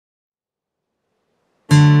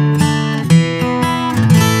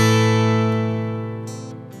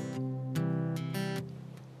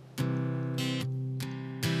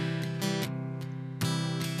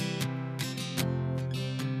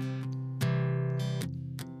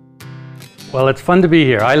Well, it's fun to be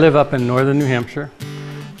here. I live up in northern New Hampshire,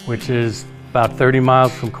 which is about 30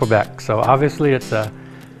 miles from Quebec. So obviously it's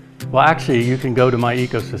well, actually you can go to my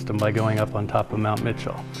ecosystem by going up on top of Mount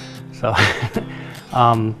Mitchell. So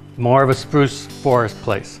more of a spruce forest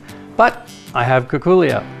place. But I have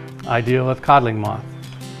Cucullia. I deal with codling moth.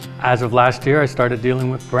 As of last year, I started dealing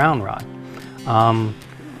with brown rot.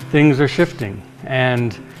 Things are shifting,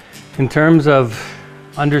 and in terms of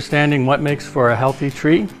understanding what makes for a healthy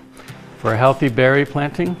tree, for a healthy berry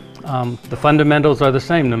planting, the fundamentals are the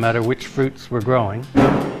same no matter which fruits we're growing.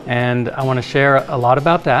 And I want to share a lot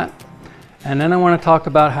about that. And then I want to talk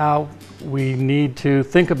about how we need to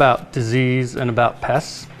think about disease and about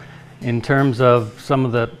pests in terms of some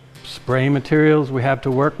of the spray materials we have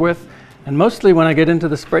to work with. And mostly when I get into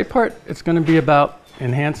the spray part, it's going to be about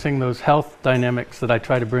enhancing those health dynamics that I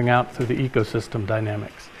try to bring out through the ecosystem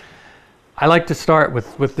dynamics. I like to start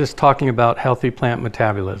with this talking about healthy plant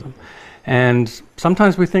metabolism. And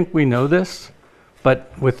sometimes we think we know this,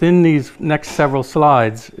 but within these next several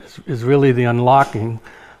slides is really the unlocking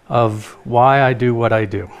of why I do what I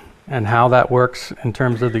do and how that works in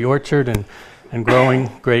terms of the orchard and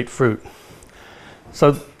growing great fruit.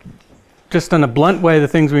 So just in a blunt way, the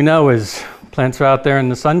things we know is plants are out there in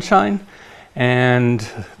the sunshine, and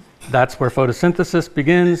that's where photosynthesis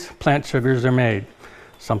begins. Plant sugars are made.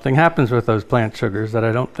 Something happens with those plant sugars that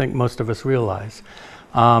I don't think most of us realize.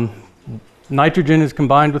 Nitrogen is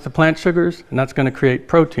combined with the plant sugars, and that's going to create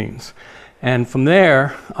proteins. And from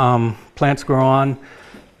there, plants grow on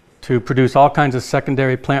to produce all kinds of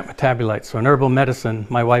secondary plant metabolites. So in herbal medicine,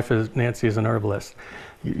 my wife Nancy is an herbalist.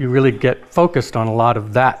 You really get focused on a lot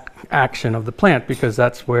of that action of the plant because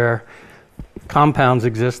that's where compounds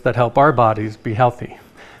exist that help our bodies be healthy.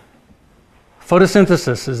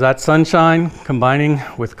 Photosynthesis is that sunshine combining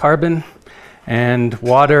with carbon and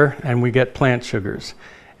water, and we get plant sugars.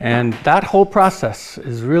 And that whole process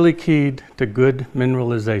is really keyed to good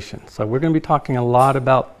mineralization. So we're going to be talking a lot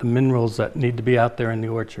about the minerals that need to be out there in the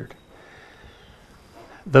orchard.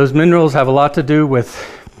 Those minerals have a lot to do with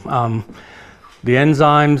the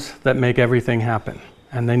enzymes that make everything happen.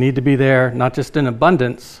 And they need to be there not just in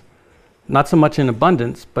abundance, not so much in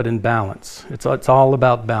abundance, but in balance. It's all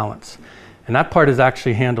about balance. And that part is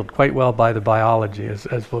actually handled quite well by the biology,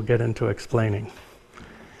 as we'll get into explaining.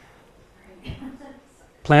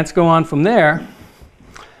 Plants go on from there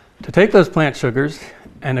to take those plant sugars,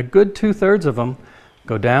 and a good 2/3 of them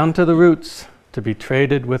go down to the roots to be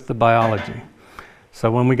traded with the biology.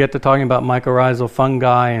 So when we get to talking about mycorrhizal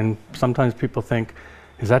fungi, and sometimes people think,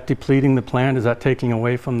 is that depleting the plant? Is that taking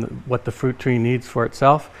away from what the fruit tree needs for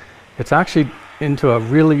itself? It's actually into a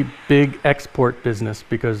really big export business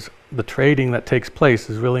because the trading that takes place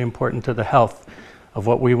is really important to the health of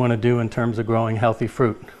what we want to do in terms of growing healthy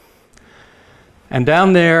fruit. And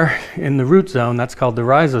down there in the root zone, that's called the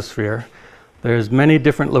rhizosphere, there's many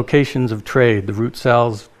different locations of trade. The root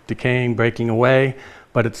cells decaying, breaking away,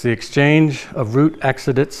 but it's the exchange of root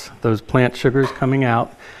exudates, those plant sugars coming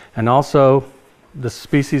out, and also the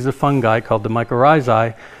species of fungi called the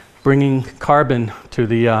mycorrhizae bringing carbon to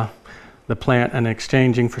the plant and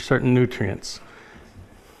exchanging for certain nutrients.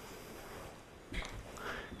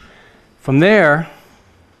 From there,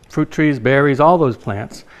 fruit trees, berries, all those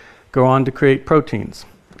plants go on to create proteins.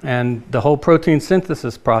 And the whole protein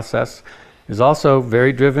synthesis process is also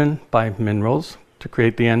very driven by minerals to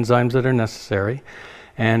create the enzymes that are necessary.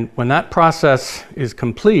 And when that process is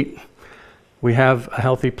complete, we have a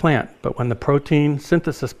healthy plant. But when the protein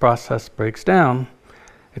synthesis process breaks down,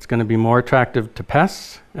 it's going to be more attractive to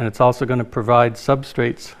pests, and it's also going to provide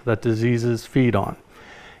substrates that diseases feed on.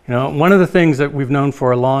 You know, one of the things that we've known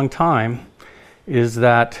for a long time is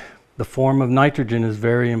that the form of nitrogen is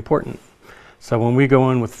very important. So when we go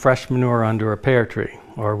in with fresh manure under a pear tree,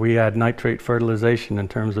 or we add nitrate fertilization in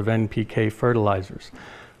terms of NPK fertilizers,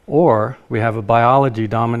 or we have a biology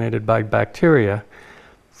dominated by bacteria,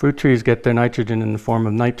 fruit trees get their nitrogen in the form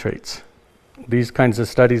of nitrates. These kinds of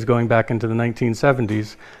studies going back into the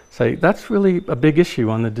 1970s say that's really a big issue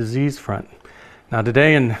on the disease front. Now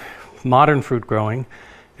today in modern fruit growing,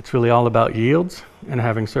 it's really all about yields and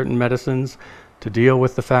having certain medicines to deal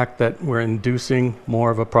with the fact that we're inducing more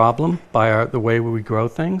of a problem by the way we grow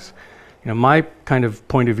things. You know, my kind of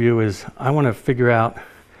point of view is I want to figure out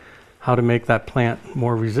how to make that plant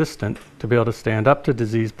more resistant to be able to stand up to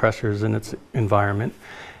disease pressures in its environment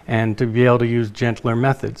and to be able to use gentler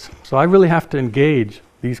methods. So I really have to engage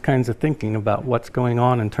these kinds of thinking about what's going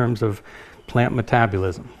on in terms of plant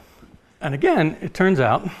metabolism. And again, it turns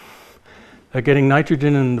out that getting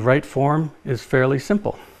nitrogen in the right form is fairly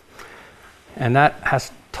simple. And that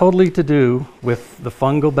has totally to do with the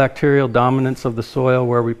fungal bacterial dominance of the soil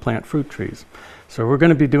where we plant fruit trees. So we're going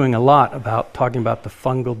to be doing a lot about talking about the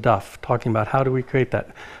fungal duff, talking about how do we create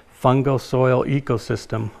that fungal soil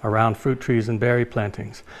ecosystem around fruit trees and berry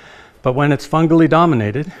plantings. But when it's fungally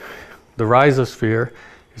dominated, the rhizosphere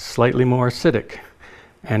is slightly more acidic,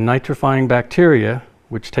 and nitrifying bacteria,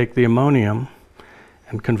 which take the ammonium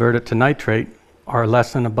and convert it to nitrate, are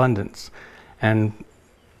less in abundance. And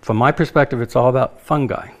from my perspective, it's all about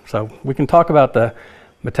fungi. So we can talk about the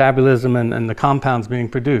metabolism and the compounds being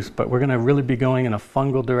produced, but we're going to really be going in a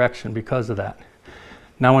fungal direction because of that.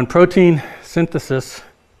 Now, when protein synthesis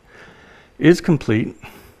is complete,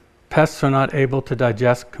 pests are not able to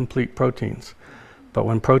digest complete proteins. But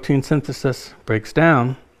when protein synthesis breaks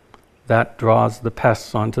down, that draws the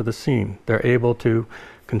pests onto the scene. They're able to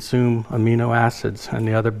consume amino acids and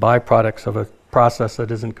the other byproducts of a process that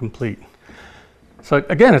isn't complete. So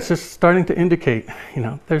again, it's just starting to indicate,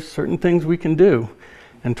 there's certain things we can do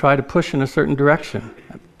and try to push in a certain direction.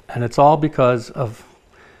 And it's all because of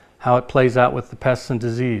how it plays out with the pests and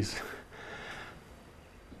disease.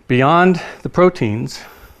 Beyond the proteins,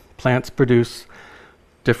 plants produce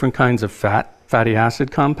different kinds of fatty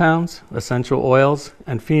acid compounds, essential oils,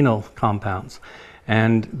 and phenol compounds.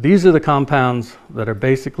 And these are the compounds that are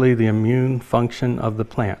basically the immune function of the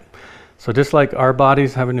plant. So just like our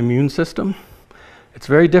bodies have an immune system, it's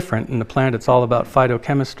very different. In the plant, it's all about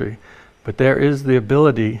phytochemistry. But there is the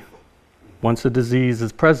ability, once a disease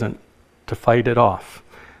is present, to fight it off.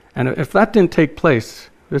 And if that didn't take place,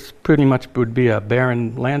 this pretty much would be a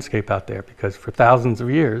barren landscape out there, because for thousands of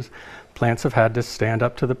years, plants have had to stand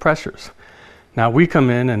up to the pressures. Now we come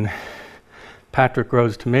in and Patrick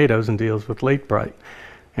grows tomatoes and deals with late blight.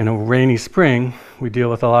 In a rainy spring, we deal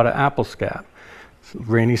with a lot of apple scab.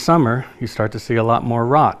 Rainy summer, you start to see a lot more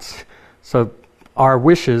rots. So our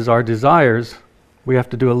wishes, our desires, we have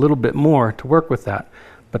to do a little bit more to work with that.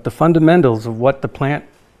 But the fundamentals of what the plant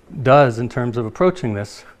does in terms of approaching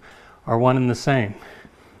this are one and the same.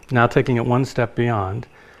 Now taking it one step beyond,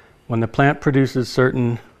 when the plant produces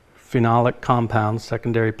certain phenolic compounds,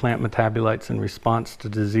 secondary plant metabolites, in response to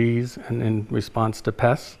disease and in response to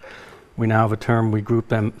pests, we now have a term we group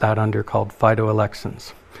that under called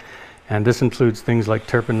phytoalexins. And this includes things like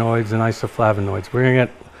terpenoids and isoflavonoids. We're going to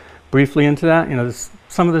get briefly into that.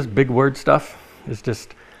 Some of this big word stuff is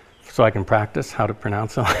just so I can practice how to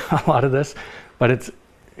pronounce a lot of this, but it's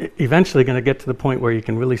eventually going to get to the point where you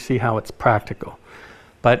can really see how it's practical.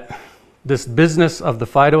 But this business of the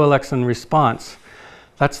phytoalexin response,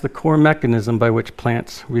 that's the core mechanism by which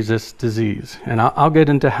plants resist disease. And I'll get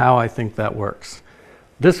into how I think that works.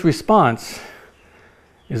 This response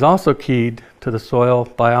is also keyed to the soil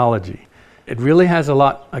biology. It really has a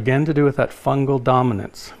lot, again, to do with that fungal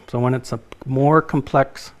dominance. So when it's a more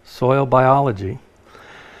complex soil biology,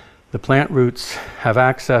 the plant roots have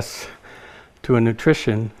access to a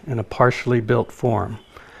nutrition in a partially built form.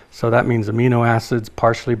 So that means amino acids,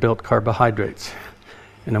 partially built carbohydrates.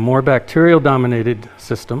 In a more bacterial-dominated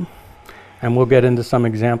system, and we'll get into some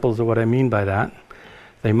examples of what I mean by that,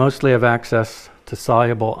 they mostly have access to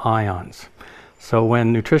soluble ions. So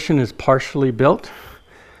when nutrition is partially built,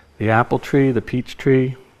 the apple tree, the peach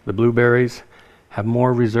tree, the blueberries have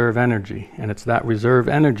more reserve energy, and it's that reserve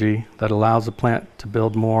energy that allows the plant to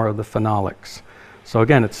build more of the phenolics. So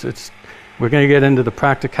again, we're going to get into the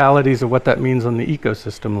practicalities of what that means on the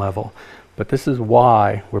ecosystem level, but this is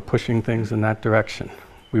why we're pushing things in that direction.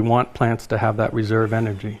 We want plants to have that reserve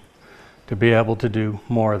energy to be able to do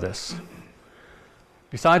more of this.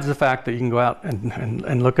 Besides the fact that you can go out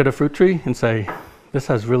and look at a fruit tree and say, this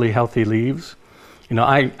has really healthy leaves.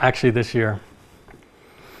 I actually this year,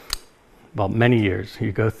 well, many years,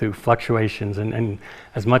 you go through fluctuations, and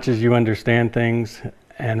as much as you understand things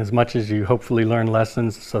and as much as you hopefully learn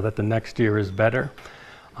lessons so that the next year is better,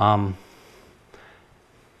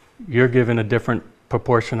 you're given a different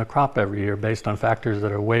proportion of crop every year based on factors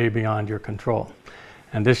that are way beyond your control.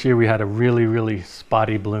 And this year we had a really, really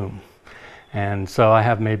spotty bloom. And so I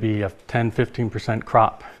have maybe a 10-15%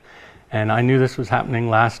 crop. And I knew this was happening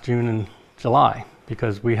last June and July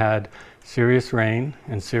because we had serious rain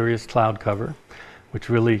and serious cloud cover, which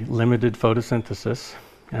really limited photosynthesis.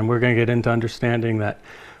 And we're going to get into understanding that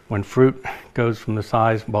when fruit goes from the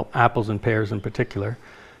size, well, apples and pears in particular,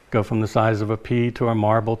 go from the size of a pea to a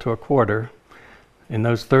marble to a quarter, in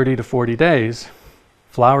those 30 to 40 days,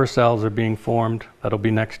 flower cells are being formed that'll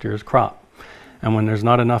be next year's crop. And when there's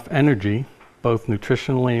not enough energy, both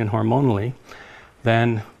nutritionally and hormonally,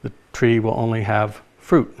 then the tree will only have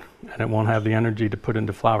fruit, and it won't have the energy to put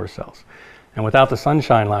into flower cells. And without the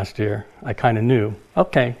sunshine last year, I kind of knew,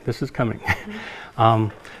 okay, this is coming.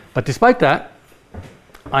 But despite that,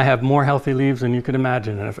 I have more healthy leaves than you could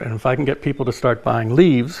imagine. And if I can get people to start buying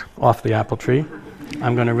leaves off the apple tree,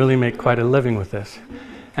 I'm going to really make quite a living with this.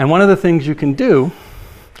 And one of the things you can do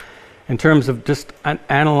in terms of just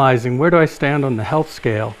analyzing where do I stand on the health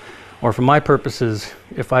scale, or for my purposes,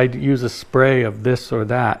 if I use a spray of this or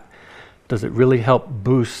that, does it really help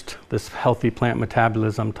boost this healthy plant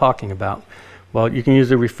metabolism I'm talking about? Well, you can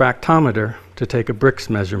use a refractometer to take a Brix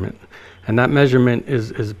measurement. And that measurement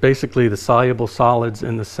is basically the soluble solids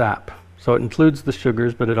in the sap. So it includes the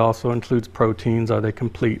sugars, but it also includes proteins. Are they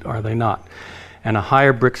complete? Are they not? And a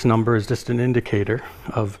higher Brix number is just an indicator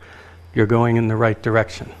of you're going in the right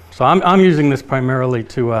direction. So I'm using this primarily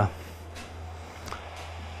to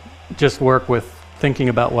just work with thinking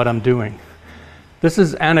about what I'm doing. This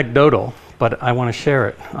is anecdotal, but I want to share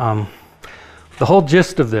it. The whole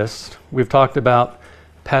gist of this, we've talked about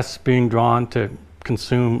pests being drawn to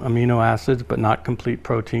consume amino acids but not complete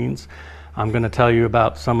proteins. I'm going to tell you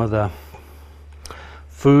about some of the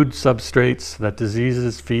food substrates that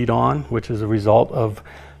diseases feed on, which is a result of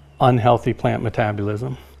unhealthy plant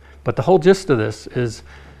metabolism. But the whole gist of this is,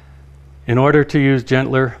 in order to use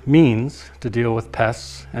gentler means to deal with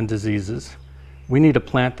pests and diseases, we need a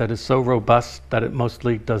plant that is so robust that it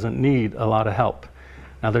mostly doesn't need a lot of help.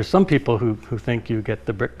 Now, there's some people who think you get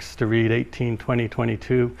the Brix to read 18, 20,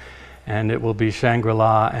 22, and it will be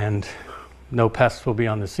Shangri-La and no pests will be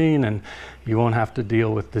on the scene and you won't have to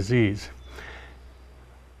deal with disease.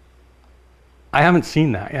 I haven't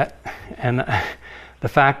seen that yet. And the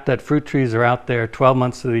fact that fruit trees are out there 12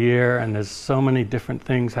 months of the year and there's so many different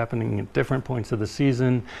things happening at different points of the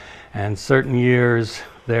season, and certain years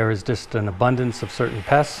there is just an abundance of certain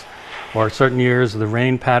pests, or certain years the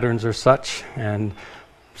rain patterns are such and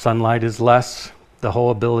sunlight is less, the whole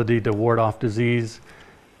ability to ward off disease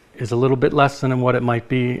is a little bit less than what it might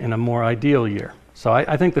be in a more ideal year. So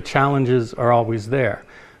I think the challenges are always there.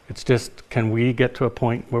 It's just, can we get to a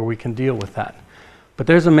point where we can deal with that? But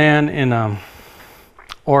there's a man in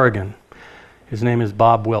Oregon. His name is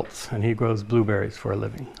Bob Wiltz, and he grows blueberries for a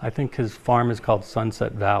living. I think his farm is called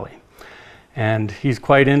Sunset Valley. And he's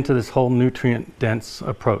quite into this whole nutrient-dense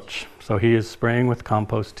approach. So he is spraying with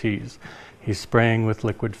compost teas. He's spraying with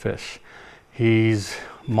liquid fish. He's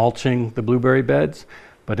mulching the blueberry beds,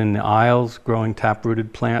 but in the aisles growing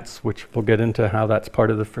tap-rooted plants, which we'll get into how that's part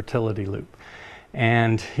of the fertility loop.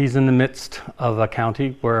 And he's in the midst of a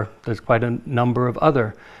county where there's quite a number of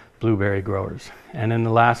other blueberry growers. And in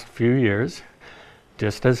the last few years,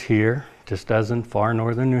 just as here, just as in far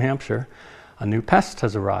northern New Hampshire, a new pest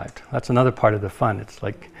has arrived. That's another part of the fun. It's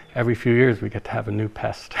like every few years we get to have a new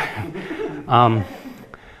pest.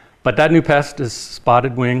 But that new pest is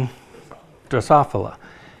spotted wing Drosophila,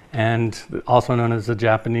 and also known as the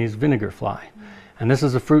Japanese vinegar fly. And this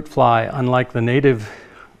is a fruit fly, unlike the Native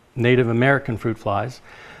American fruit flies,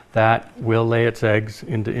 that will lay its eggs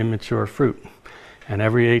into immature fruit. And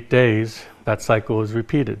every 8 days, that cycle is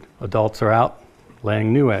repeated. Adults are out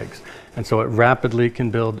laying new eggs. And so it rapidly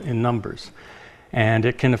can build in numbers. And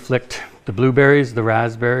it can afflict the blueberries, the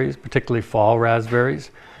raspberries, particularly fall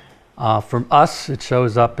raspberries. For us, it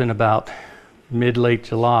shows up in about mid-late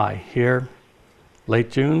July. Here,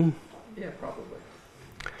 late June? Yeah, probably.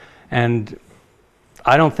 And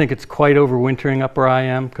I don't think it's quite overwintering up where I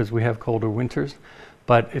am because we have colder winters,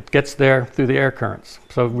 but it gets there through the air currents.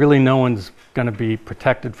 So really no one's going to be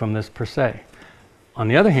protected from this per se. On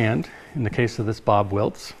the other hand, in the case of this Bob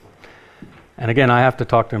Wiltz, and again, I have to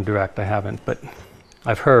talk to him direct, I haven't, but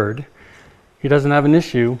I've heard he doesn't have an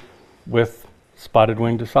issue with spotted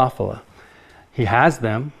wing Drosophila. He has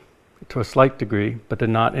them to a slight degree, but they're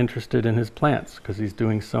not interested in his plants because he's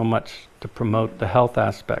doing so much to promote the health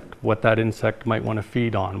aspect, what that insect might want to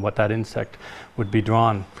feed on, what that insect would be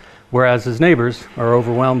drawn. Whereas his neighbors are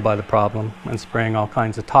overwhelmed by the problem and spraying all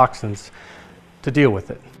kinds of toxins to deal with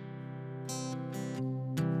it.